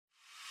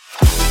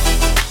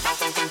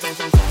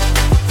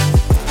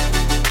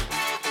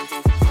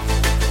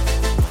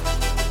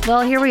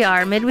Well, here we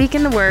are, midweek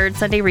in the Word,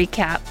 Sunday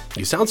recap.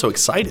 You sound so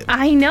excited.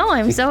 I know,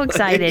 I'm so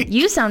excited.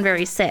 You sound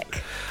very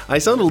sick. I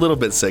sound a little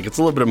bit sick. It's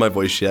a little bit of my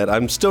voice yet.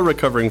 I'm still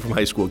recovering from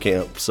high school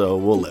camp, so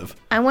we'll live.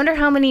 I wonder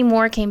how many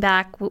more came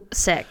back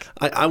sick.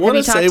 I want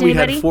to say we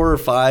had 4 or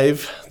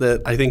 5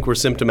 that I think were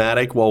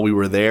symptomatic while we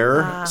were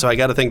there. So I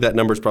got to think that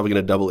number's probably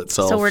going to double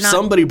itself. So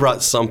somebody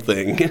brought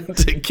something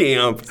to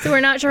camp. So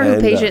we're not sure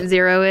who patient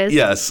 0 is?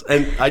 Yes.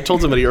 And I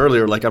told somebody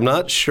earlier, I'm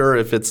not sure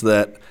if it's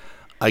that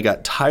I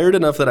got tired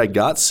enough that I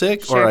got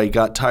sick, or I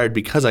got tired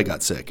because I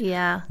got sick.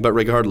 Yeah. But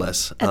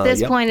regardless. At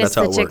this point, it's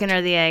the chicken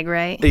or the egg,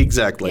 right?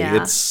 Exactly.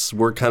 Yeah.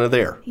 We're kind of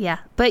there. Yeah.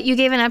 But you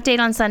gave an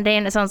update on Sunday,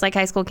 and it sounds like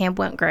high school camp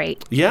went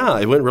great. Yeah,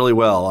 it went really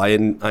well. I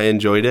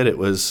enjoyed it. It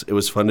was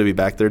fun to be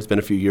back there. It's been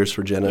a few years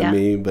for Jenna and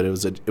me, but it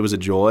was a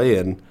joy,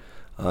 and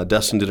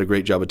Dustin did a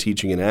great job of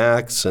teaching in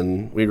Acts,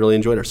 and we really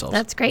enjoyed ourselves.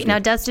 That's great. Now,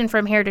 Dustin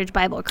from Heritage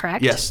Bible,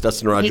 correct? Yes,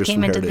 Dustin Rogers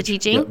from Heritage. He came into the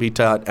teaching? Yep, he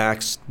taught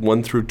Acts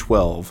 1 through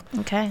 12.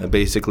 Okay.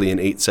 Basically in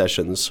 8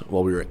 sessions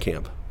while we were at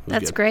camp.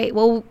 That's great.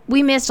 Well,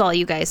 we missed all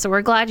you guys, so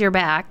we're glad you're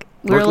back.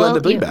 We're glad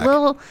to be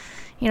back.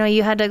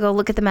 You had to go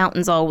look at the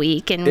mountains all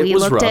week, and we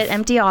looked at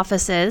empty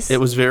offices. It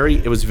was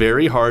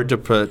very hard to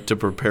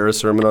prepare a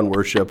sermon on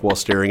worship while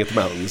staring at the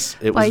mountains.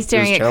 While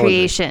staring at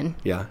creation.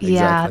 Yeah, exactly.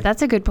 Yeah,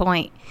 that's a good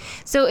point.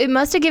 So it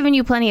must have given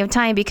you plenty of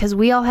time, because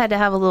we all had to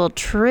have a little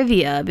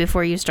trivia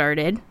before you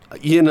started.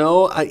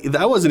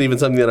 That wasn't even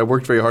something that I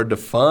worked very hard to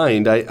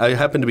find. I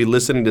happened to be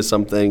listening to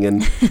something,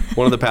 and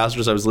one of the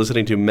pastors I was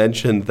listening to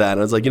mentioned that.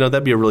 And I was like,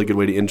 that'd be a really good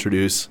way to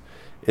introduce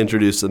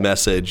the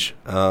message.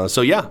 That's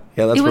where we got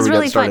started. It was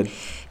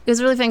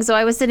really fun. So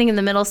I was sitting in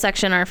the middle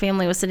section. Our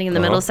family was sitting in the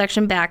middle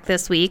section back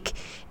this week,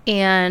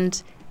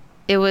 and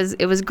it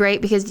was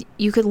great because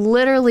you could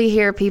literally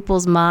hear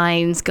people's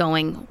minds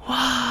going,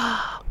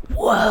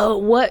 whoa,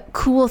 what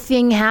cool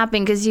thing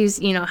happened? Because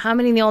how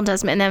many in the Old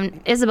Testament? And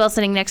then Isabel's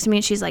sitting next to me,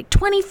 and she's like,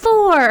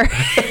 24.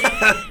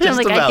 I'm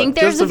like, I think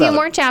there's a few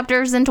more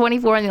chapters than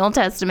 24 in the Old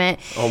Testament.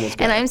 Almost.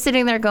 And I'm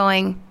sitting there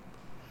going,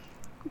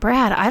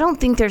 Brad, I don't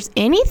think there's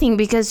anything,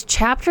 because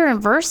chapter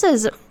and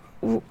verses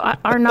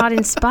are not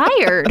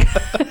inspired.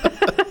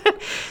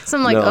 So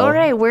I'm like, all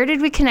right, where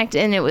did we connect?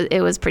 And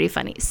it was pretty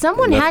funny.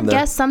 Someone had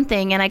guessed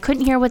something, and I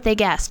couldn't hear what they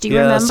guessed. Do you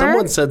remember? Yeah,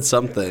 someone said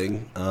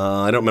something.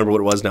 I don't remember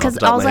what it was now. Because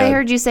all I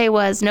heard you say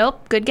was,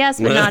 nope, good guess,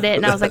 but not it.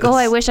 And I was like,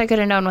 I wish I could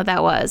have known what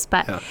that was.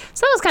 But so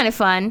that was kind of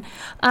fun.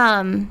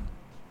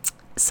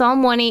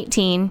 Psalm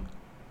 118.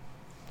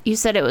 You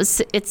said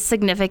it's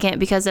significant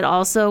because it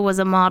also was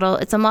a model.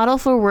 It's a model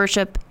for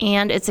worship,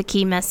 and it's a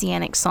key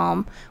messianic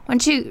psalm. Why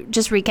don't you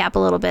just recap a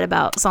little bit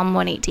about Psalm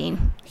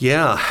 118?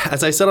 Yeah,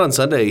 as I said on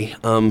Sunday,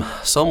 Psalm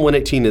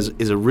 118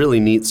 is a really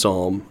neat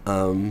psalm.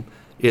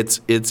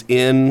 It's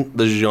in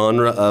the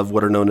genre of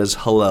what are known as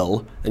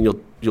Hallel, and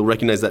you'll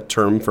recognize that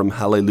term from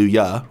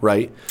Hallelujah,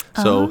 right?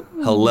 So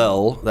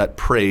Hallel, that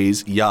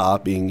praise, Yah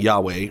being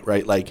Yahweh,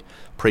 right? Like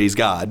praise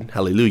God,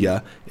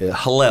 hallelujah,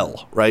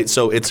 Hallel, right?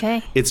 So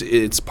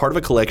it's part of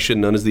a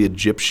collection known as the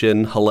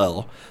Egyptian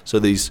Hallel. So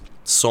these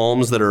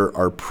psalms that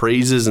are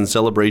praises and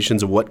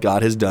celebrations of what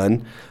God has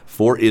done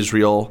for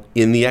Israel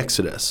in the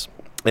Exodus.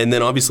 And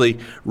then obviously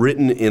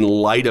written in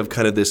light of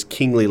kind of this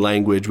kingly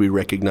language, we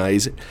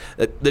recognize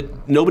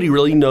that nobody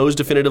really knows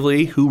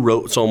definitively who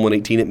wrote Psalm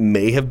 118. It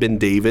may have been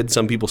David.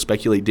 Some people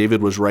speculate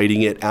David was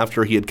writing it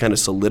after he had kind of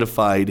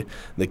solidified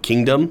the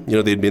kingdom. They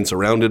had been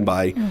surrounded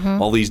by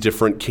all these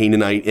different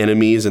Canaanite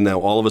enemies, and now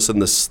all of a sudden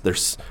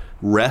there's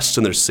rest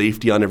and there's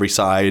safety on every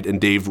side,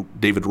 and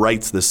David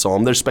writes this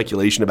psalm. There's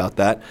speculation about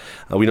that.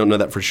 We don't know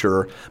that for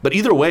sure. But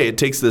either way, it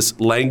takes this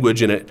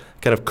language and it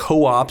kind of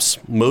co-ops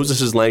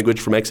Moses' language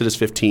from Exodus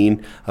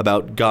 15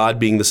 about God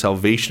being the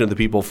salvation of the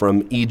people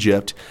from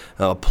Egypt,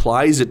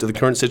 applies it to the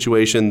current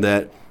situation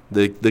that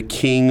the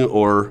king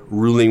or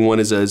ruling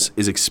one is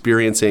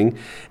experiencing,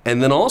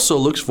 and then also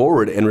looks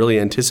forward and really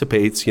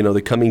anticipates,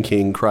 the coming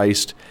king,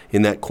 Christ,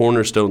 in that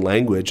cornerstone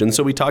language. And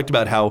so we talked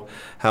about how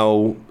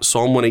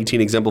Psalm 118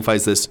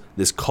 exemplifies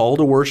this call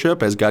to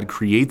worship as God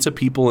creates a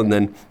people and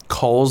then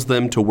calls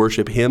them to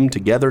worship him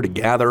together, to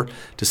gather,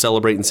 to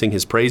celebrate and sing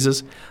his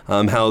praises.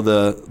 How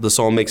the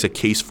psalm makes a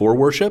case for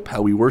worship,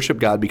 how we worship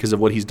God because of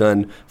what he's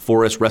done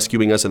for us,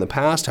 rescuing us in the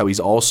past, how he's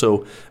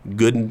also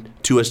good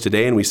to us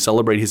today, and we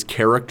celebrate his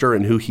character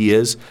and who he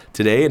is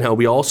today, and how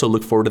we also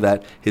look forward to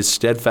that his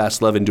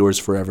steadfast love endures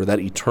forever, that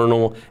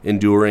eternal,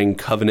 enduring,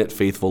 covenant,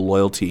 faithful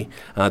loyalty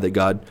that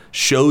God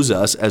shows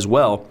us as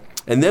well.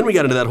 And then we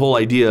got into that whole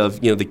idea of,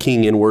 the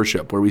king in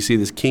worship, where we see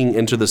this king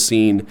enter the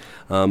scene,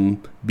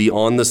 be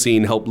on the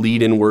scene, help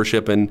lead in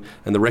worship, and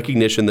the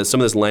recognition that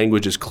some of this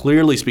language is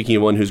clearly speaking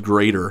of one who's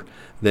greater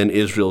than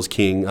Israel's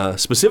king,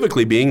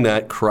 specifically being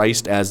that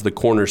Christ as the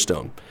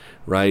cornerstone,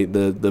 right?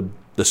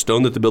 The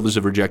stone that the builders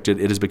have rejected,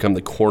 it has become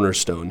the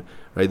cornerstone,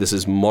 right? This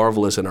is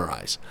marvelous in our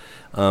eyes.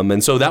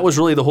 And so that was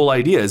really the whole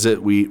idea, is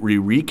that we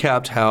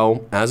recapped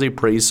how, as a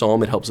praise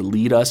psalm, it helps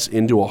lead us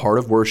into a heart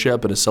of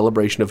worship and a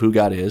celebration of who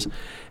God is,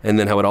 and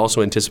then how it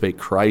also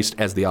anticipates Christ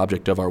as the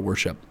object of our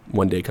worship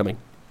one day coming.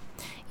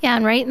 Yeah,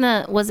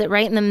 and was it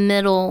right in the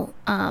middle,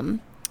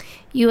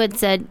 You had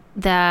said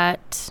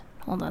that,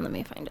 hold on, let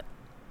me find it.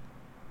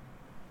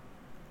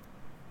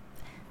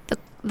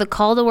 The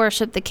call to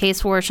worship, the case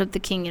for worship, the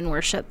king in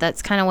worship.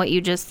 That's kind of what you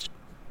just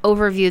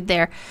overviewed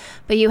there.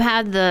 But you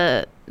had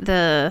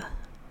the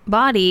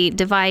body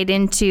divide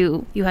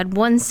into, you had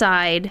one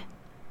side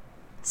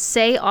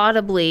say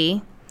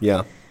audibly.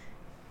 Yeah.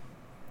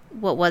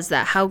 What was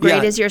that? How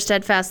great is your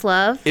steadfast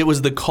love? It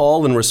was the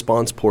call and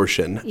response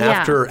portion.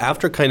 Yeah.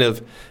 After kind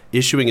of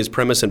issuing his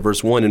premise in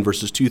verse 1 and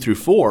verses 2 through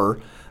 4,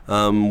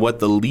 what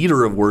the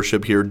leader of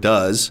worship here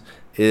does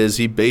is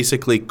he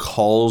basically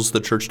calls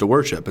the church to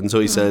worship. And so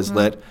he says,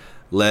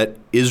 let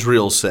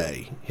Israel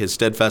say, his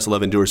steadfast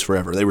love endures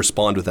forever. They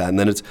respond with that. And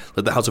then it's,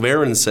 let the house of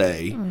Aaron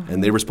say,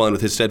 and they respond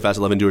with, his steadfast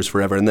love endures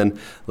forever. And then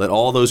let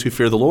all those who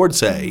fear the Lord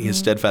say, his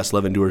steadfast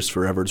love endures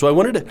forever. So I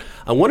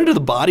wanted the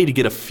body to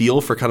get a feel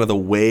for kind of the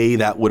way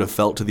that would have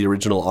felt to the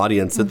original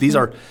audience, that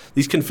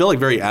these can feel like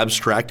very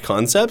abstract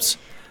concepts,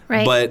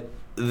 right, but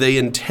they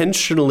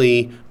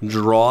intentionally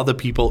draw the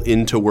people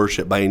into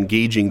worship by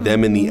engaging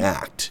them in the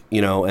act,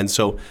 and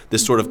so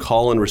this sort of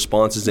call and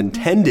response is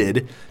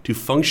intended to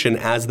function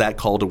as that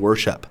call to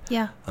worship.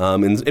 Yeah.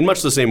 In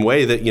much the same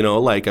way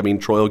that,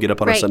 Troy will get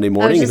up on a Sunday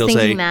morning and he'll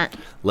say,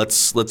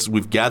 let's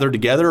we've gathered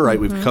together, right?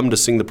 We've come to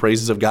sing the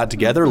praises of God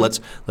together. Let's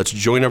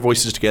join our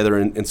voices together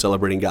in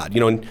celebrating God.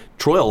 And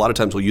Troy a lot of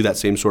times will use that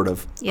same sort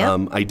of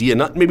idea,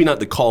 maybe not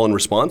the call and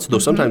response, though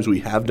sometimes we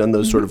have done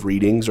those sort of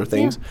readings or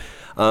things. Yeah.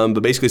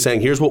 But basically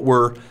saying, here's what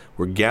we're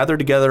gathered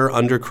together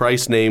under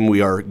Christ's name.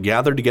 We are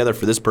gathered together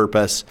for this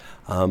purpose.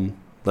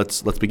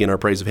 Let's begin our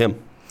praise of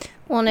Him.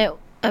 Well, and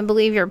I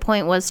believe your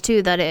point was,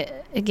 too, that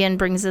it, again,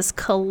 brings this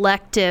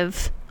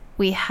collective,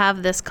 we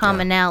have this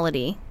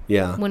commonality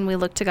when we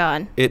look to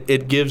God.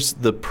 It gives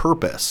the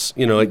purpose,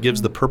 it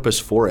gives the purpose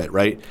for it,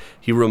 right?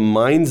 He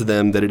reminds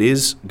them that it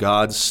is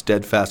God's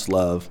steadfast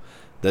love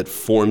that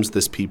forms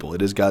this people.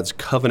 It is God's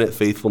covenant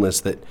faithfulness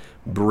that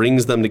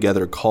brings them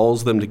together,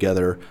 calls them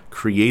together,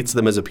 creates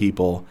them as a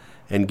people,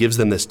 and gives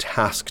them this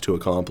task to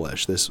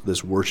accomplish,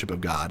 this worship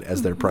of God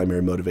as their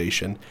primary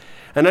motivation.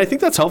 And I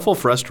think that's helpful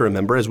for us to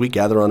remember as we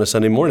gather on a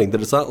Sunday morning,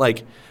 that it's not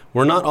like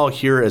we're not all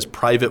here as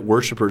private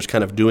worshipers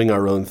kind of doing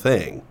our own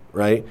thing,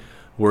 right?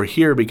 We're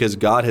here because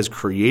God has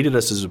created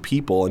us as a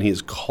people, and He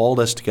has called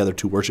us together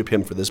to worship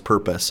Him for this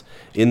purpose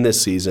in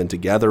this season, to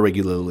gather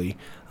regularly,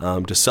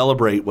 to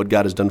celebrate what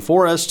God has done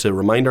for us, to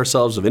remind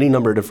ourselves of any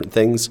number of different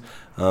things,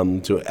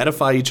 to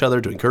edify each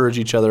other, to encourage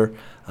each other,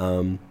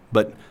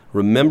 but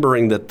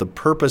remembering that the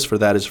purpose for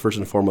that is first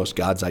and foremost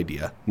God's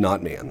idea,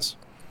 not man's.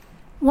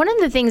 One of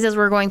the things as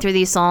we're going through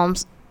these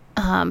Psalms,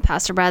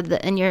 Pastor Brad,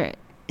 and you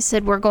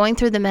said we're going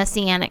through the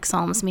Messianic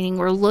Psalms, meaning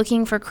we're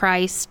looking for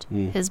Christ,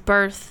 His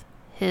birth,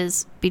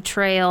 His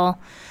betrayal,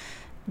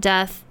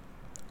 death,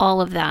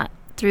 all of that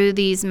through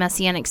these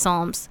Messianic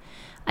Psalms.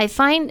 I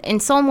find in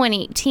Psalm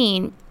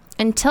 118,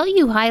 until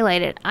you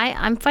highlight it,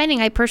 I'm finding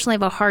I personally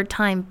have a hard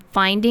time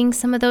finding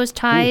some of those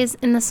ties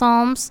in the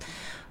Psalms.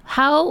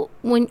 How,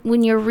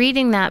 when you're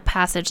reading that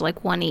passage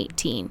like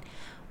 118,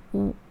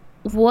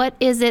 what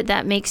is it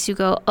that makes you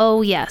go,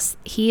 oh yes,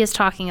 he is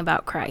talking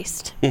about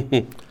Christ?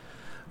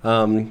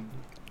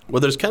 Well,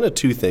 there's kind of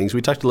two things.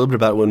 We talked a little bit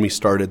about it when we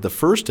started. The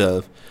first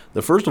of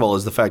all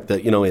is the fact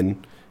that,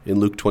 in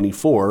Luke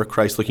 24,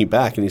 Christ looking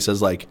back and He says,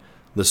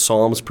 the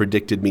Psalms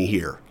predicted me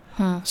here.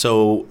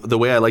 So the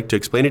way I like to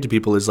explain it to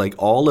people is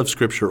all of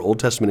Scripture, Old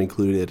Testament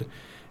included,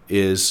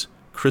 is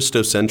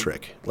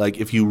Christocentric.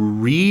 If you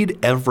read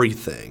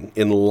everything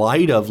in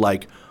light of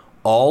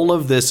all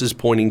of this is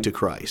pointing to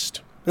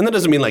Christ. And that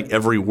doesn't mean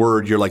every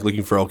word you're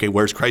looking for, okay,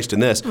 where's Christ in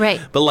this? Right.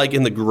 But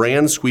in the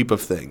grand sweep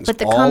of things. But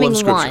the all coming of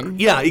Scripture, one.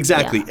 Yeah,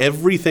 exactly. Yeah.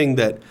 Everything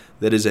that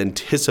is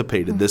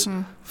anticipated, this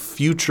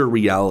future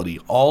reality,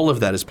 all of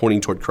that is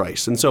pointing toward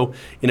Christ. And so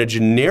in a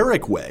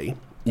generic way,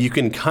 you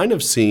can kind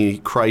of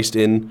see Christ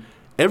in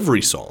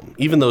every psalm.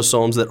 Even those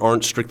psalms that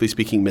aren't strictly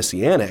speaking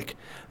messianic,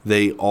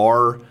 they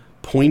are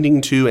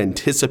pointing to,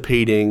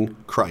 anticipating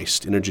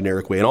Christ in a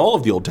generic way. And all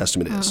of the Old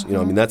Testament is.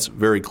 That's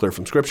very clear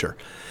from Scripture.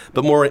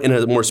 But in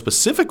a more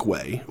specific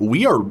way,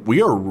 we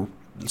are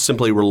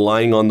simply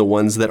relying on the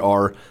ones that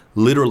are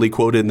literally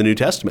quoted in the New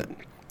Testament.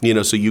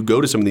 So you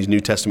go to some of these New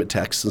Testament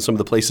texts and some of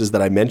the places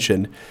that I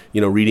mentioned,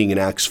 reading in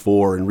Acts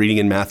 4 and reading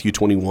in Matthew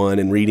 21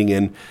 and reading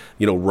in,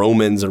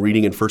 Romans and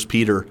reading in 1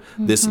 Peter,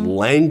 this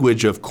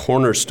language of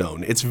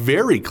cornerstone. It's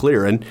very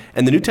clear. And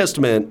the New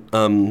Testament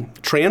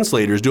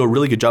translators do a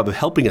really good job of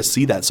helping us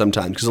see that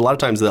sometimes, because a lot of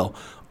times they'll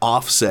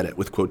offset it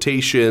with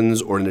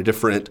quotations or in a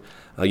different,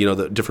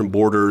 the different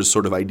borders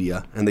sort of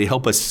idea. And they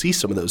help us see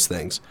some of those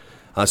things.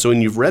 So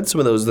when you've read some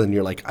of those, then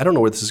you're like, I don't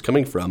know where this is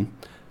coming from.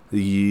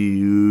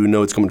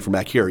 It's coming from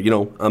back here.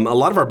 A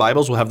lot of our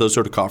Bibles will have those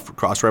sort of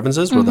cross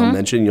references where they'll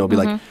mention, be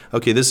like,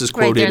 okay, this is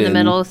quoted right there in the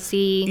middle,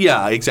 see.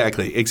 Yeah,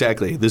 exactly.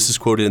 This is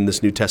quoted in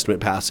this New Testament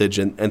passage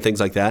and things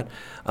like that.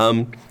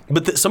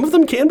 But some of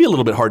them can be a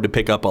little bit hard to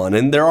pick up on.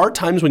 And there are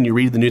times when you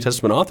read the New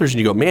Testament authors and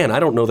you go, man, I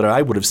don't know that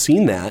I would have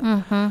seen that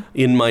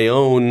in my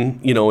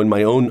own, in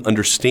my own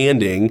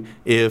understanding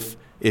if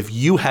if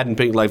you hadn't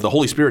been, like, the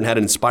Holy Spirit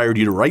hadn't inspired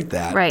you to write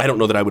that, Right. I don't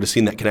know that I would have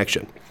seen that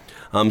connection.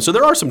 So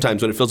there are some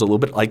times when it feels a little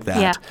bit like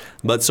that. Yeah.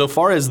 But so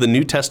far as the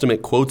New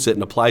Testament quotes it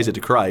and applies it to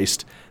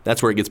Christ,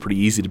 that's where it gets pretty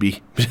easy to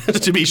be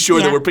to be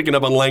sure that Yeah. we're picking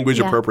up on language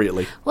Yeah.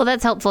 appropriately. Well,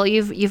 that's helpful.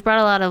 You've brought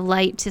a lot of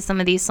light to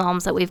some of these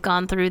Psalms that we've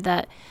gone through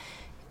that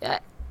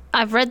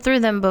I've read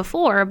through them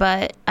before,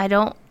 but I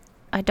don't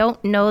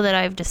know that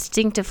I've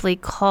distinctively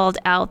called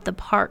out the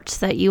parts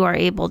that you are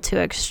able to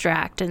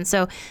extract. And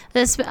so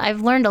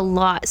I've learned a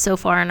lot so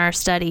far in our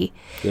study.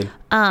 Good.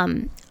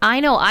 I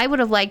know I would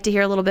have liked to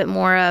hear a little bit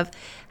more of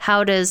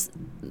how does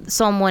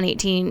Psalm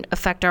 118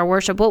 affect our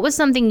worship? What was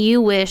something you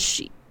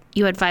wish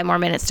you had 5 more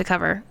minutes to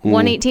cover?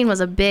 118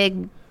 was a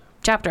big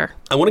chapter.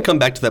 I want to come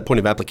back to that point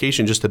of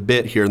application just a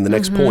bit here in the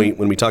next point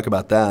when we talk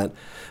about that.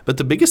 But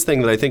the biggest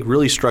thing that I think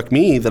really struck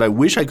me that I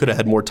wish I could have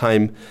had more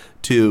time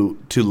to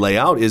lay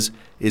out is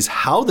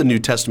how the New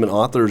Testament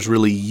authors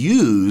really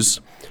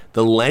use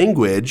the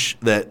language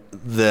that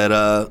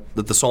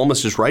the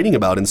psalmist is writing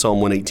about in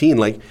Psalm 118.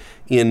 Like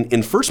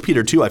in 1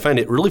 Peter 2, I find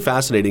it really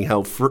fascinating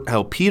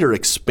how Peter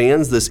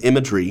expands this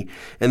imagery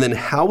and then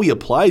how he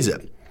applies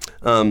it.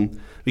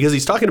 Because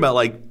he's talking about,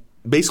 like,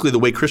 basically the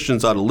way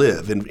Christians ought to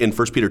live. In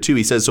 1 Peter 2,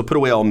 he says, "So put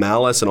away all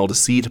malice and all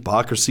deceit,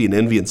 hypocrisy, and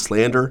envy and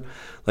slander.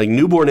 Like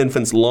newborn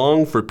infants,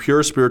 long for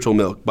pure spiritual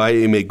milk, by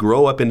it you may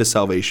grow up into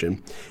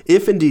salvation,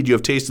 if indeed you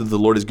have tasted that the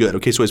Lord is good."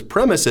 Okay, so his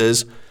premise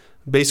is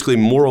basically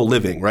moral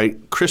living,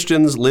 right?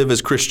 Christians live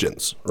as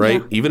Christians,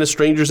 right? Yeah. Even as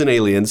strangers and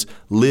aliens,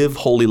 live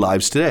holy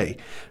lives today.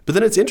 But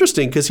then it's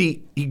interesting because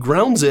he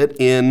grounds it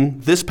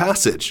in this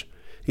passage.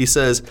 He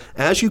says,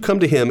 "As you come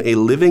to him, a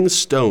living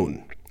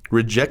stone,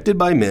 rejected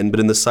by men,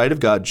 but in the sight of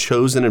God,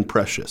 chosen and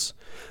precious.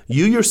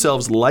 You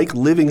yourselves, like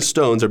living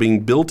stones, are being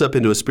built up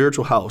into a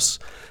spiritual house,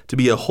 to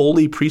be a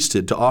holy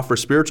priesthood, to offer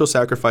spiritual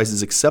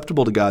sacrifices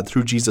acceptable to God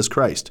through Jesus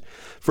Christ.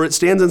 For it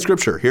stands in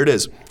Scripture," here it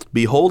is,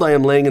 "Behold, I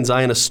am laying in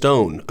Zion a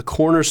stone, a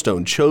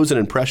cornerstone, chosen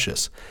and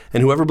precious,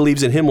 and whoever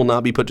believes in him will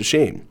not be put to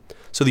shame.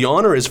 So the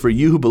honor is for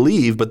you who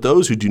believe, but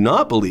those who do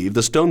not believe,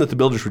 the stone that the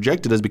builders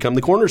rejected has become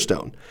the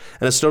cornerstone,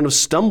 and a stone of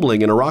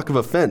stumbling and a rock of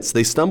offense.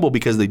 They stumble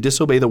because they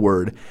disobey the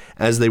word,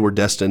 as they were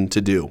destined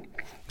to do."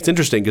 It's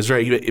interesting because,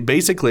 right,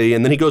 basically,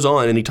 and then he goes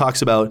on and he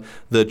talks about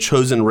the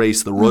chosen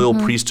race, the royal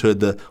priesthood,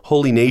 the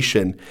holy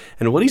nation.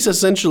 And what he's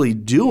essentially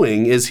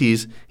doing is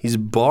he's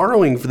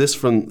borrowing for this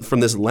from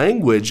this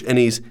language, and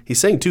he's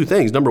saying two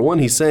things. Number one,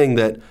 he's saying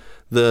that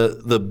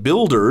the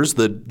builders,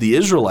 the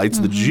Israelites,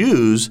 the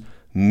Jews,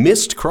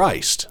 missed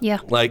Christ. Yeah.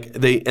 Like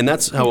and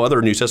that's how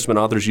other New Testament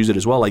authors use it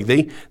as well. Like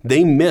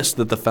they missed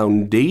that the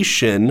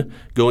foundation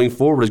going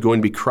forward is going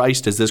to be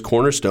Christ as this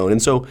cornerstone. And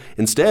so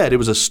instead it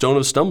was a stone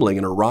of stumbling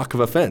and a rock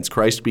of offense.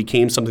 Christ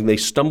became something they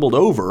stumbled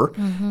over.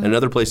 And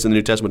another place in the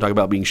New Testament talk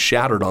about being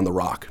shattered on the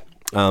rock.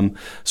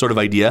 Sort of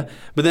idea.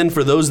 But then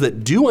for those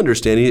that do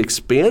understand, he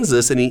expands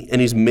this and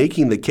he's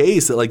making the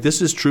case that, like, this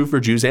is true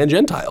for Jews and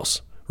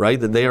Gentiles, right?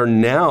 That they are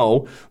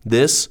now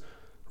this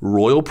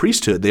royal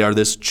priesthood. They are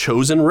this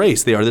chosen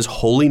race. They are this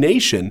holy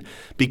nation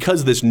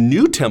because this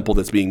new temple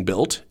that's being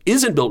built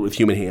isn't built with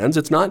human hands.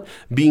 It's not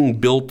being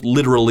built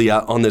literally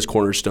on this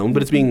cornerstone,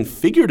 but it's being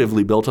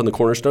figuratively built on the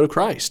cornerstone of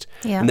Christ.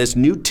 Yeah. And this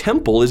new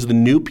temple is the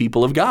new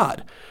people of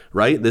God,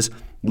 right? This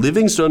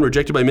living stone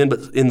rejected by men, but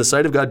in the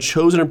sight of God,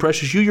 chosen and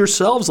precious. You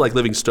yourselves, like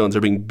living stones,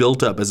 are being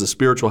built up as a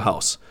spiritual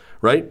house,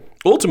 right?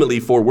 Ultimately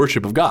for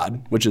worship of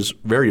God, which is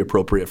very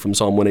appropriate from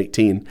Psalm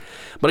 118.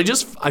 But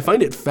I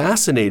find it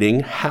fascinating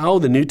how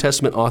the New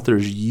Testament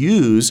authors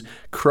use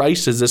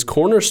Christ as this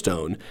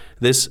cornerstone,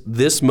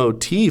 this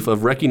motif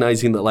of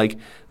recognizing that, like,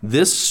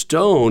 this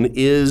stone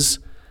is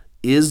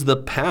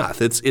the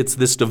path. It's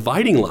this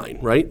dividing line,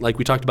 right? Like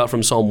we talked about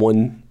from Psalm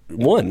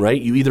 1,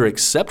 right? You either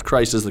accept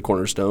Christ as the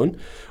cornerstone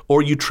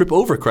or you trip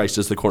over Christ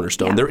as the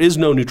cornerstone. Yeah. There is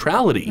no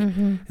neutrality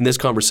in this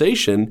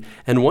conversation.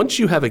 And once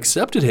you have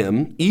accepted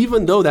him,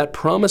 even though that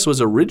promise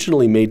was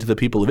originally made to the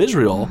people of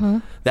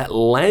Israel, that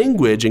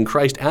language in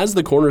Christ as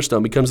the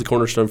cornerstone becomes the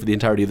cornerstone for the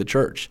entirety of the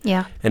church.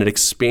 Yeah. And it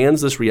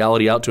expands this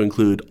reality out to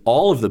include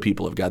all of the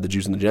people of God, the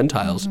Jews and the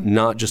Gentiles,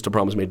 not just a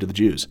promise made to the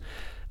Jews.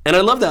 And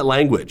I love that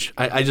language.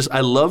 I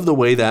love the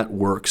way that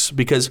works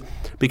because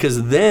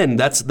then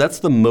that's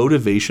the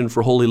motivation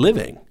for holy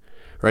living,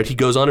 right? He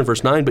goes on in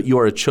verse 9, "But you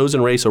are a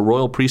chosen race, a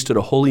royal priesthood,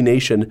 a holy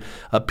nation,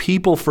 a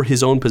people for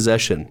his own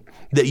possession,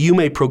 that you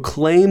may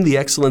proclaim the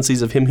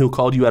excellencies of him who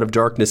called you out of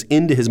darkness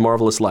into his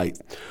marvelous light.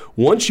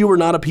 Once you were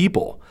not a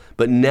people,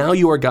 but now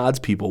you are God's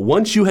people.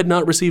 Once you had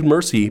not received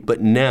mercy,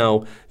 but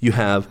now you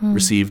have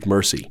received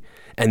mercy."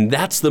 And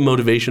that's the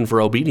motivation for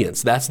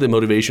obedience. That's the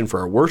motivation for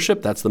our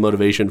worship. That's the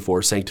motivation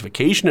for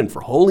sanctification and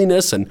for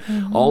holiness and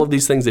all of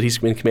these things that he's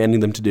been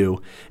commanding them to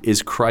do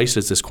is Christ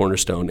as this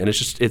cornerstone. And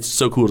it's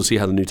so cool to see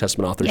how the New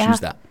Testament authors use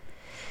that.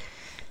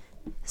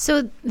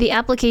 So the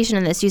application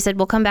in this, you said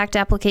we'll come back to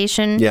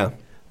application. Yeah.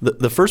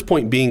 The first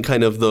point being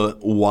kind of the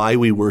why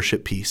we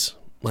worship piece.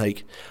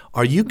 Like,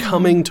 are you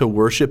coming to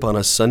worship on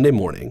a Sunday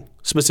morning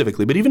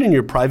specifically, but even in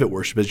your private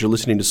worship as you're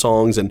listening to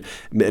songs and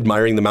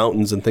admiring the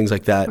mountains and things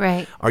like that,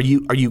 Right. Are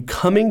you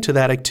coming to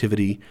that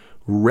activity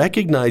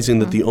recognizing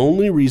that the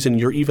only reason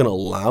you're even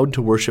allowed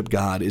to worship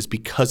God is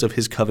because of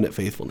his covenant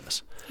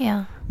faithfulness.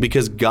 Yeah.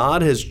 Because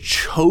God has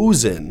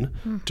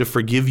chosen to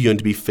forgive you and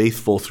to be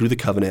faithful through the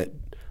covenant,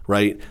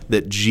 right,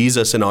 that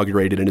Jesus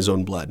inaugurated in his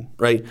own blood,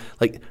 right?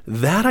 Like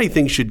that, I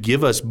think, should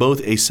give us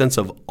both a sense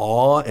of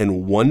awe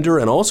and wonder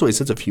and also a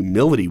sense of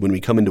humility when we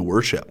come into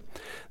worship.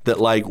 That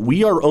like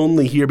we are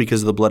only here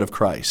because of the blood of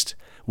Christ.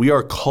 We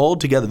are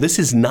called together. This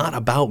is not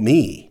about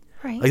me.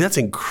 Right. Like that's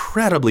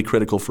incredibly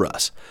critical for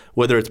us,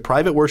 whether it's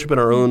private worship in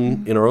our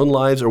own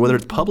lives or whether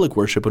it's public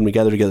worship when we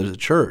gather together as a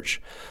church,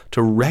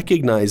 to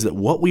recognize that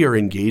what we are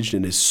engaged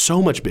in is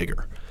so much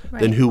bigger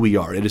than who we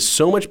are. It is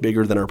so much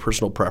bigger than our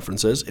personal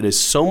preferences. It is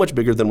so much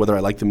bigger than whether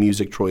I like the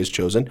music Troy has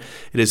chosen.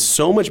 It is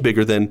so much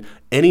bigger than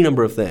any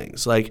number of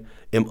things. Like,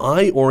 am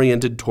I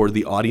oriented toward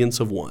the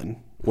audience of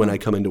one when I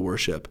come into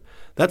worship?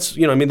 That's,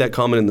 I made that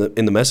comment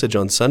in the message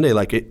on Sunday.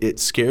 Like, it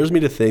scares me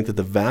to think that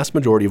the vast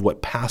majority of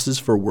what passes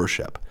for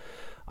worship,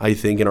 I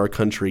think, in our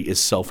country is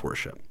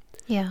self-worship.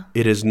 Yeah.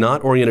 It is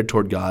not oriented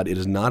toward God. It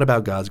is not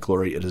about God's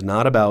glory. It is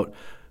not about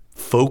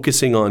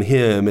focusing on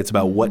him. It's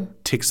about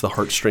what ticks the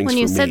heartstrings for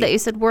me. When you said that, you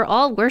said we're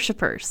all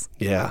worshipers.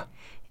 Yeah.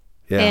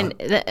 Yeah.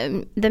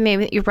 And then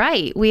maybe you're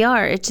right. We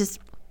are. It's just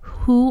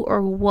who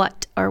or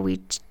what are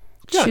we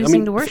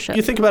choosing to worship?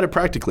 You think about it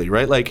practically,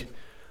 right? Like,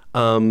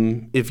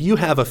 if you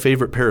have a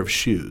favorite pair of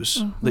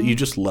shoes that you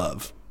just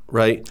love,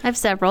 right? I have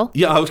several.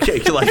 Yeah, okay,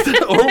 like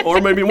or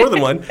maybe more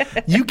than one.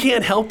 You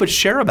can't help but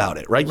share about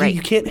it, right?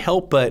 You can't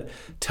help but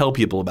tell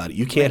people about it.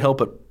 You can't help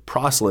but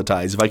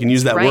proselytize, if I can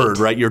use that word,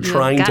 right? You're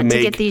trying to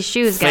make get these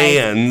shoes,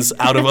 fans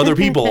out of other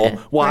people.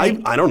 Why?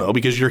 I don't know,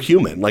 because you're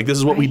human. Like, this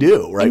is what we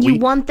do, right? And you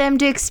want them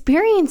to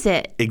experience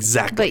it.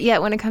 Exactly. But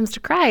yet, when it comes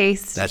to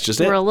Christ, that's just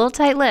we're a little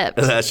tight-lipped.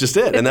 That's just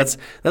it. And that's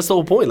the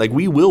whole point. Like,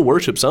 we will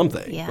worship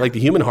something. Yeah. Like, the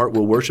human heart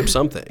will worship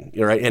something,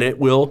 right? And it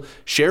will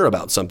share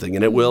about something,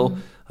 and it will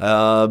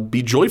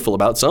be joyful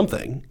about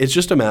something. It's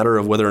just a matter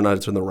of whether or not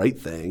it's in the right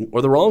thing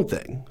or the wrong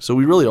thing. So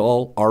we really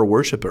all are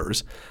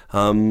worshipers.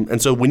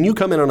 And so when you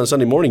come in on a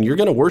Sunday morning, you're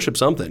going to worship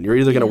something. You're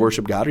either going to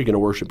worship God or you're going to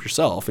worship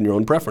yourself and your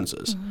own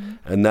preferences.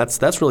 And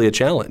that's really a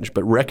challenge.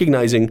 But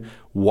recognizing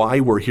why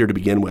we're here to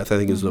begin with, I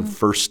think, is the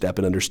first step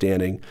in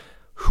understanding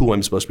who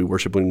I'm supposed to be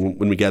worshiping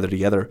when we gather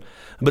together.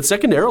 But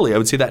secondarily, I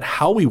would say that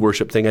how we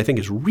worship thing, I think,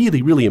 is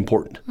really, really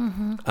important.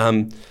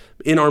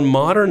 In our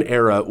modern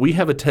era, we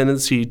have a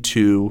tendency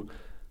to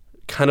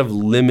kind of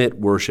limit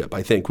worship,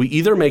 I think. We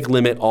either make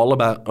worship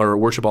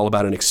all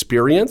about an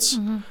experience,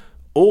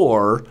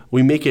 or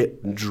we make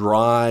it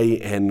dry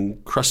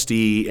and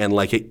crusty and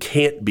like it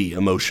can't be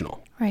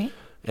emotional. Right.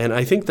 And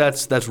I think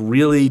that's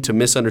really to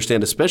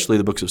misunderstand, especially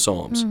the books of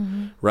Psalms,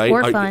 right?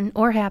 Or fun,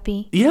 or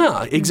happy.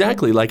 Yeah,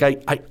 exactly. Like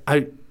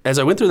I as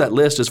I went through that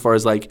list, as far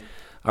as like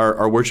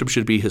our worship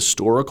should be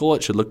historical.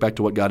 It should look back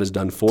to what God has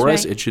done for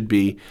us. Right. It should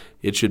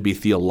be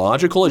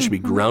theological. It should be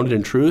grounded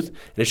in truth.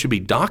 And it should be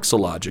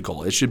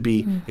doxological. It should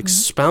be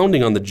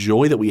expounding on the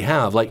joy that we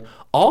have. Like,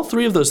 all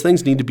three of those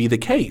things need to be the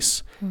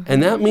case.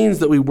 And that means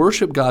that we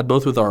worship God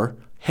both with our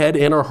head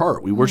and our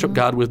heart. We worship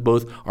God with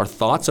both our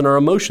thoughts and our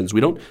emotions. We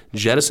don't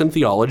jettison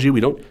theology.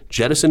 We don't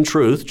jettison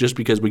truth just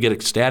because we get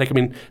ecstatic. I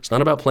mean, it's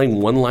not about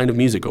playing one line of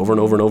music over and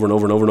over and over and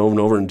over and over and over and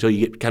over until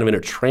you get kind of in a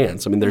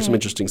trance. I mean, there's some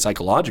interesting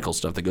psychological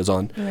stuff that goes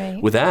on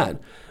with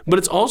that. But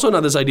it's also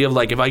not this idea of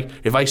like,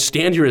 if I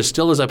stand here as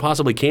still as I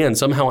possibly can,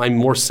 somehow I'm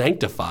more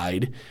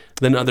sanctified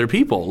than other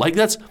people. Like,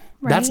 that's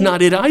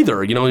not it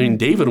either. I mean,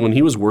 David, when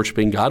he was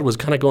worshiping God, was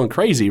kind of going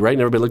crazy, right?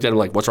 And everybody looked at him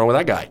like, what's wrong with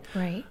that guy?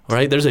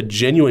 Right? There's a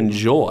genuine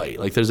joy.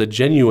 Like, there's a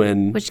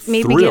genuine Which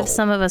maybe thrill. gives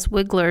some of us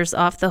wigglers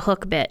off the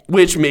hook bit.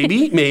 Which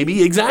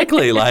maybe,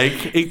 exactly.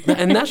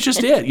 And that's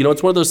just it.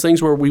 It's one of those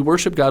things where we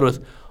worship God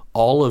with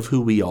all of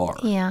who we are.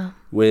 Yeah.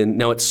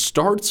 Now it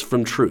starts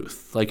from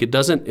truth. Like, it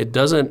doesn't,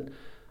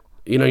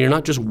 you're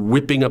not just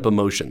whipping up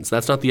emotions.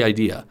 That's not the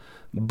idea.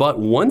 But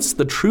if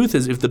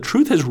the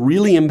truth has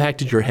really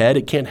impacted your head,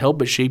 it can't help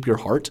but shape your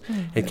heart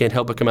and can't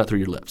help but come out through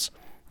your lips.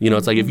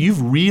 It's like, if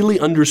you've really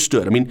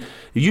understood, I mean,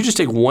 if you just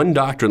take one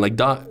doctrine, like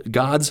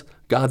God's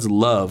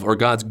love or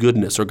God's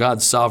goodness or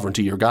God's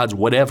sovereignty or God's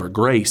whatever,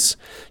 grace,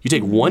 you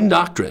take one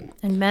doctrine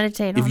and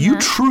meditate on that. If you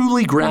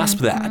truly grasp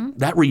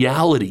that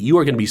reality, you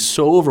are going to be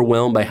so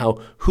overwhelmed by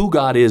who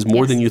God is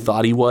more than you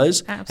thought he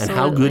was. Absolutely. And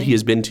how good he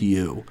has been to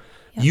you.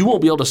 Yep. You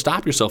won't be able to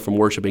stop yourself from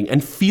worshiping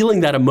and feeling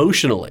that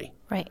emotionally.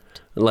 Right.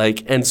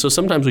 And so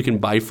sometimes we can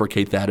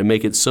bifurcate that and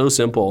make it so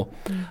simple.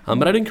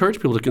 But I'd encourage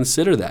people to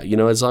consider that.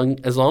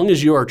 As long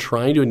as you are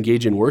trying to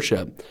engage in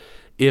worship,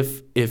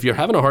 if you're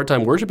having a hard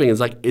time worshiping, it's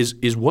like,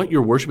 is what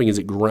you're worshiping, is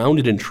it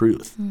grounded in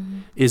truth?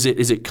 Is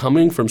it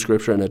coming from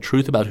Scripture and a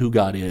truth about who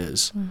God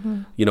is?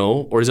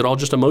 Or is it all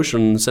just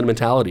emotion and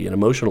sentimentality and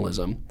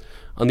emotionalism?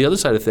 On the other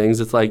side of things,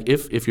 it's like,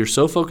 if you're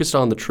so focused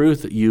on the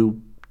truth that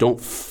you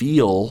don't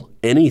feel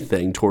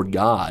anything toward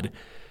God,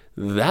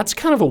 that's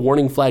kind of a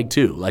warning flag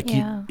too. Like,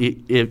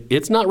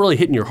 it's not really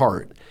hitting your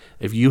heart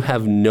if you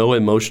have no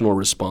emotional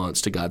response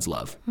to God's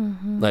love.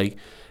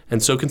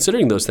 And so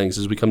considering those things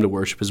as we come to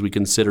worship, as we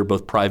consider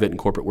both private and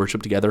corporate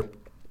worship together,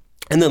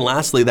 And then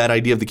lastly, that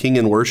idea of the king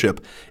in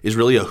worship is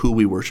really a who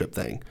we worship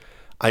thing.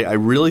 I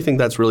really think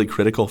that's really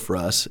critical for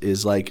us,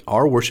 is like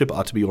our worship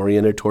ought to be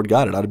oriented toward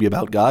God. It ought to be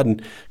about God,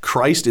 and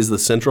Christ is the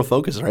central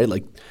focus, right?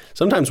 Like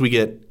sometimes we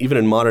get, even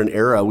in modern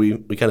era, we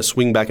kind of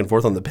swing back and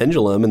forth on the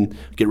pendulum and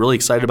get really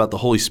excited about the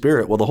Holy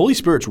Spirit. Well, the Holy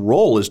Spirit's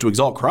role is to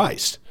exalt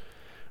Christ,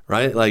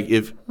 right? Like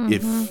if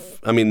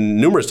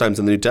numerous times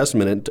in the New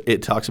Testament,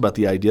 it talks about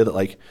the idea that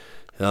like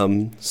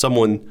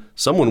someone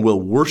will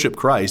worship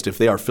Christ if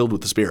they are filled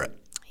with the Spirit.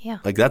 Yeah.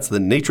 Like that's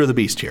the nature of the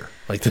beast here.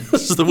 Like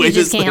this is the way you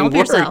this just can't thing help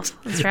works.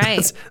 yourself. That's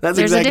right. That's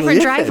There's exactly a different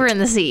it. driver in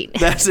the seat.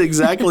 That's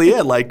exactly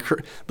it. Like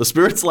the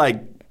Spirit's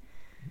like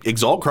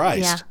exalt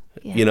Christ,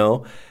 Yeah. you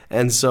know?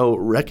 And so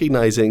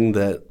recognizing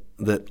that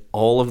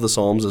all of the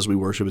Psalms as we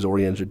worship is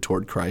oriented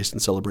toward Christ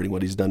and celebrating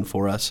what he's done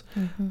for us,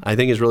 I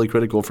think is really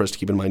critical for us to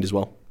keep in mind as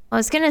well. I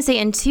was going to say,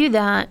 and to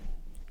that,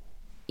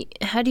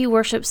 how do you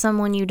worship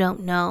someone you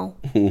don't know?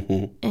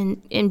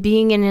 and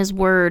being in his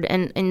word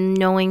and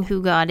knowing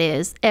who God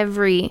is,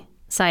 every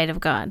side of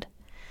God,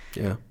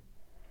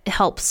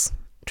 helps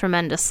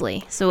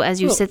tremendously. So as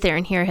you sit there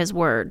and hear his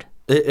word.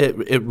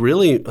 It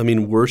really, I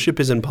mean, worship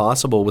is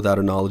impossible without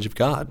a knowledge of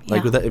God.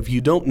 Like with that, if you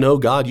don't know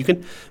God, you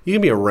can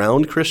be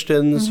around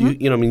Christians.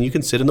 You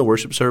can sit in the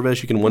worship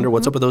service. You can wonder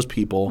what's up with those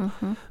people,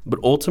 but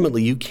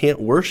ultimately you can't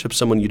worship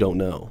someone you don't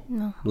know.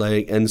 No.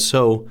 Like, and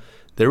so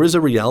there is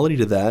a reality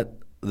to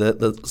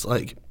that's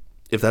like,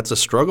 if that's a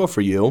struggle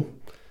for you,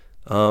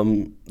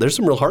 there's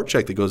some real heart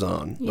check that goes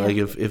on. Yeah. Like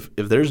if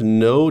there's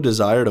no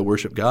desire to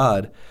worship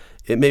God,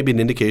 it may be an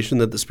indication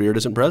that the Spirit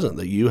isn't present,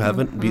 that you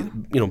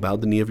haven't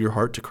bowed the knee of your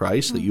heart to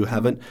Christ, that you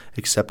haven't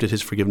accepted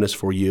his forgiveness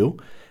for you.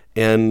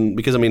 And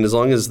because, I mean, as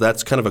long as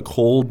that's kind of a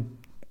cold,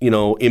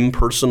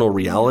 impersonal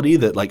reality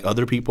that like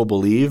other people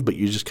believe, but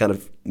you just kind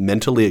of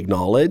mentally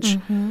acknowledge,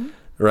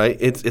 right?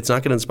 It's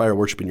not going to inspire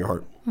worship in your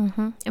heart.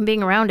 And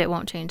being around it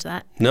won't change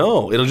that.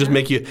 No, it'll just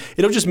make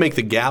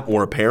the gap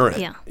more apparent.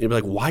 Yeah. You'll be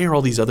like, why are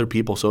all these other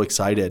people so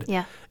excited?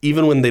 Yeah.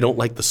 Even when they don't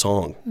like the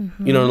song.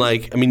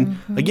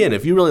 Again,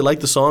 if you really like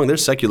the song,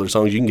 there's secular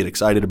songs you can get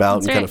excited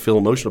about and kind of feel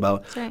emotional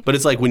about. That's right. But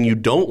it's like when you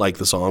don't like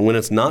the song, when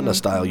it's not in a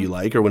style you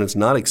like, or when it's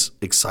not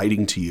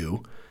exciting to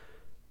you,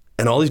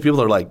 and all these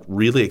people are like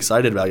really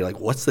excited about it, you're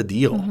like, what's the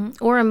deal?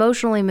 Or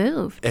emotionally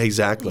moved.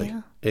 Exactly.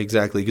 Yeah.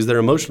 Exactly, because they're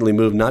emotionally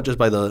moved not just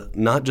by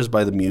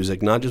the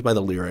music, not just by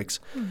the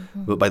lyrics,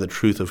 but by the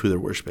truth of who they're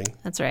worshiping.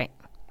 That's right.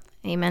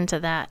 Amen to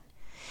that.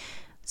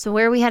 So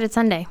where are we headed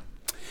Sunday?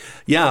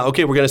 Yeah,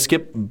 okay, we're going to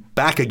skip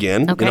back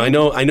again. Okay. I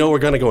know we're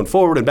kind of going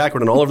forward and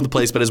backward and all over the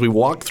place, but as we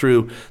walk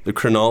through the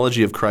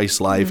chronology of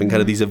Christ's life and kind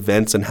of these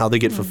events and how they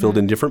get fulfilled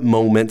in different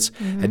moments,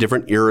 at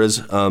different eras,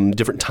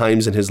 different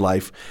times in his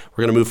life,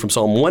 we're going to move from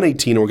Psalm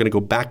 118 and we're going to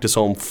go back to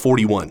Psalm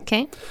 41.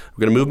 Okay.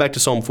 We're going to move back to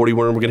Psalm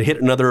 41 and we're going to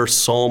hit another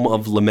Psalm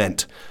of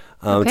Lament.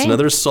 It's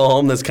another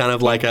psalm that's kind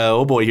of like,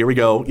 oh boy, here we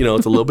go.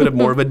 It's a little bit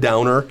more of a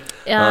downer,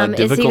 difficult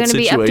is he going to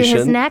be situation. up to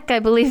his neck? I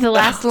believe the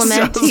last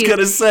lament. I was going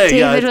to say,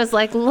 David was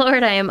like,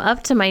 Lord, I am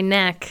up to my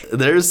neck.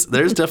 There's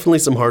definitely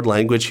some hard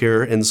language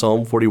here in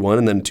Psalm 41,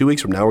 and then 2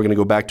 weeks from now we're going to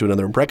go back to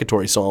another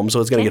imprecatory psalm, so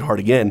it's going to get hard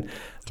again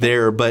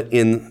there. But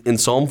in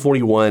Psalm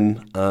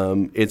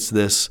 41, it's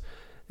this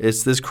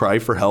cry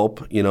for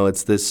help.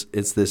 It's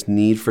this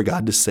need for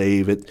God to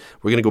save. We're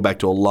going to go back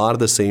to a lot of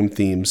the same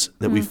themes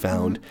that we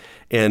found.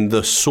 And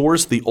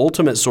the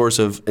ultimate source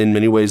of, in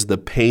many ways, the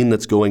pain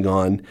that's going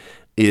on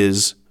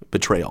is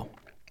betrayal,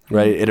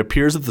 right? It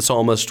appears that the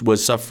psalmist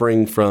was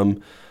suffering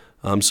from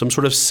some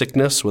sort of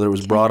sickness, whether it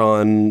was brought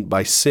on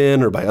by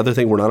sin or by other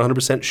things. We're not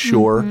 100%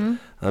 sure,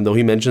 though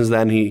he mentions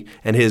that.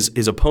 And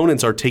his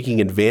opponents are taking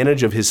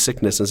advantage of his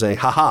sickness and saying,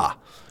 ha,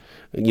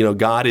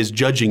 God is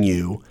judging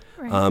you.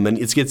 And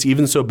it gets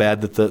even so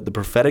bad that the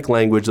prophetic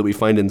language that we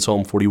find in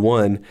Psalm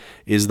 41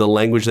 is the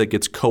language that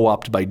gets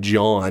co-opted by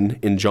John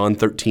in John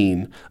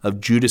 13 of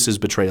Judas's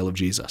betrayal of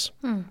Jesus.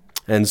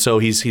 And so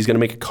he's going to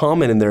make a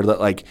comment in there that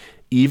like,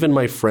 even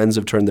my friends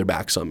have turned their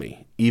backs on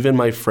me. Even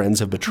my friends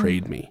have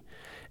betrayed me.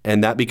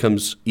 And that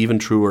becomes even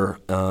truer.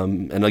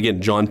 And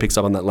again, John picks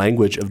up on that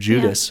language of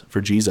Judas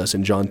for Jesus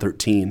in John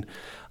 13.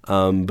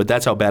 But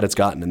that's how bad it's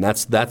gotten, and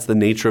that's the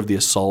nature of the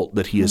assault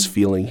that he is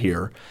feeling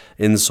here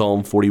in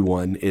Psalm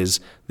 41 is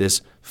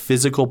this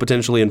physical,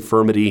 potentially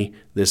infirmity,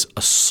 this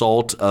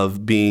assault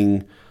of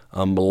being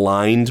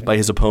maligned by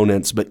his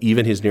opponents, but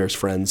even his nearest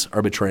friends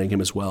are betraying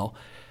him as well.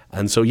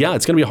 And so,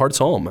 it's going to be a hard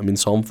psalm. I mean,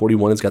 Psalm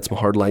 41 has got some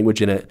hard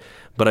language in it,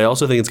 but I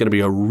also think it's going to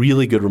be a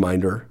really good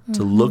reminder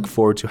to look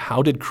forward to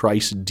how did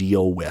Christ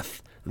deal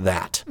with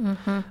that.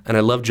 And I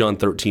love John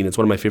 13. It's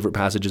one of my favorite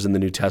passages in the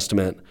New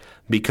Testament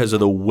because of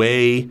the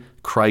way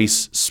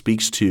Christ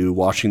speaks to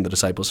washing the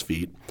disciples'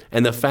 feet.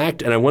 And the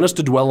fact, and I want us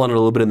to dwell on it a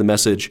little bit in the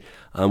message,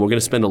 we're going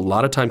to spend a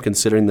lot of time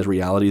considering the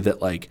reality that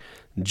like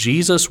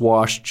Jesus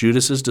washed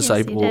Judas's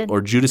disciple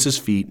or Judas's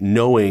feet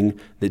knowing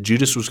that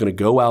Judas was going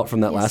to go out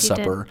from that Last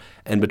Supper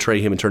and betray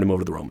him and turn him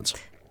over to the Romans.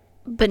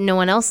 But no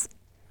one else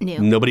knew.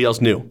 Nobody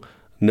else knew.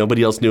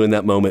 Nobody else knew in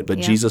that moment, but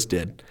Yeah. Jesus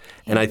did.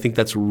 And I think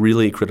that's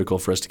really critical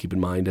for us to keep in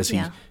mind as he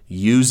Yeah.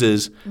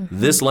 uses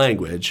this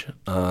language,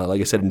 like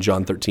I said in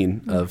John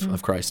 13,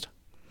 of Christ.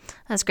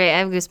 That's great. I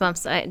have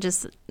goosebumps. I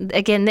just,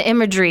 again, the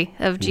imagery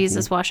of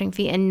Jesus washing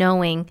feet and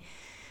knowing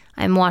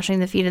I'm washing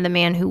the feet of the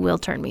man who will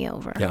turn me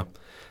over. Yeah.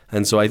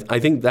 And so I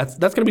think that's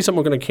going to be something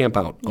we're going to camp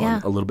out Yeah.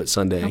 on a little bit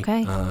Sunday.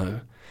 Okay. Because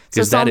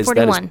So Psalm that is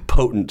 41.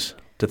 potent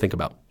to think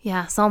about.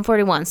 Yeah, Psalm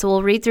 41. So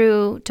we'll read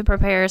through to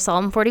prepare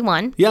Psalm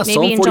 41. Yeah, maybe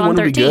Psalm in 41 John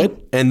would 13. be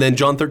good. And then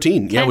John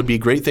 13. Yeah, Okay. would be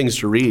great things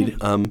to read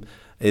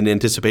in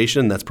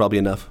anticipation. That's probably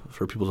enough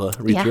for people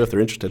to read Yeah. through if they're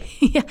interested.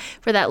 Yeah,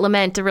 for that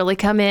lament to really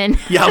come in.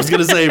 Yeah, I was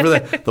going to say for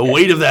the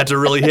weight of that to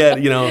really hit,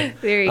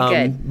 Very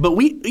good. But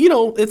we,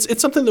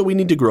 it's something that we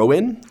need to grow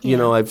in. You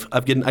know, I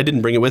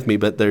didn't bring it with me,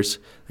 but there's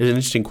an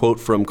interesting quote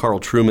from Carl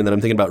Trueman that I'm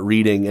thinking about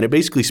reading, and it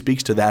basically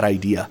speaks to that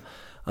idea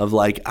of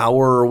like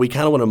we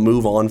kind of want to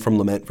move on from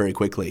lament very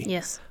quickly.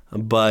 Yes.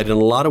 But in a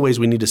lot of ways,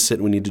 we need to sit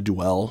and we need to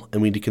dwell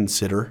and we need to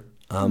consider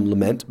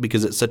lament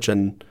because it's such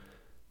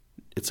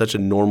a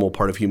normal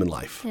part of human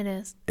life. It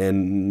is.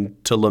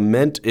 And to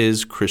lament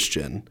is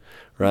Christian,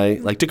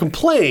 right? Like to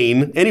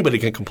complain, anybody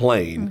can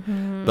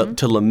complain, but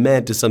to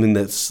lament is something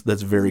that's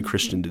very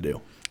Christian to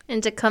do.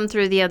 And to come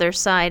through the other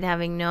side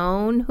having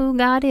known who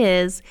God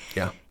is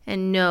Yeah.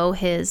 and know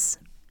his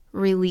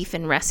relief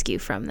and rescue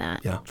from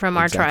that, Yeah, from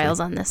our exactly. trials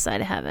on this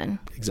side of heaven.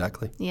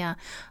 Exactly. Yeah.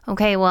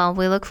 Okay, well,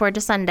 we look forward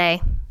to Sunday.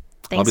 I'll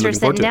Thanks be for looking forward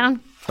sitting to it. down.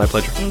 My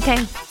pleasure.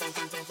 Okay.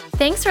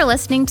 Thanks for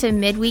listening to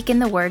Midweek in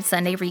the Word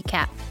Sunday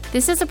Recap.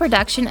 This is a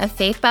production of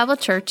Faith Bible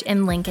Church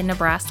in Lincoln,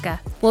 Nebraska.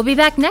 We'll be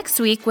back next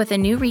week with a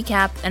new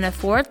recap and a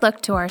forward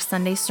look to our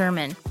Sunday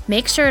sermon.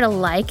 Make sure to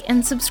like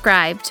and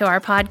subscribe to our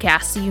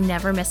podcast so you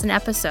never miss an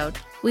episode.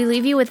 We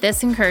leave you with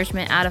this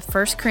encouragement out of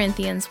 1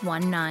 Corinthians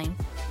 1:9.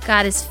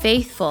 God is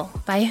faithful,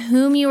 by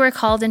whom you were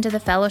called into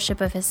the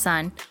fellowship of his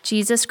Son,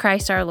 Jesus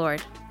Christ our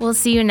Lord. We'll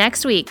see you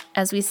next week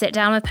as we sit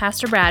down with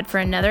Pastor Brad for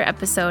another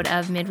episode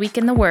of Midweek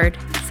in the Word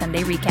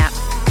Sunday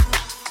Recap.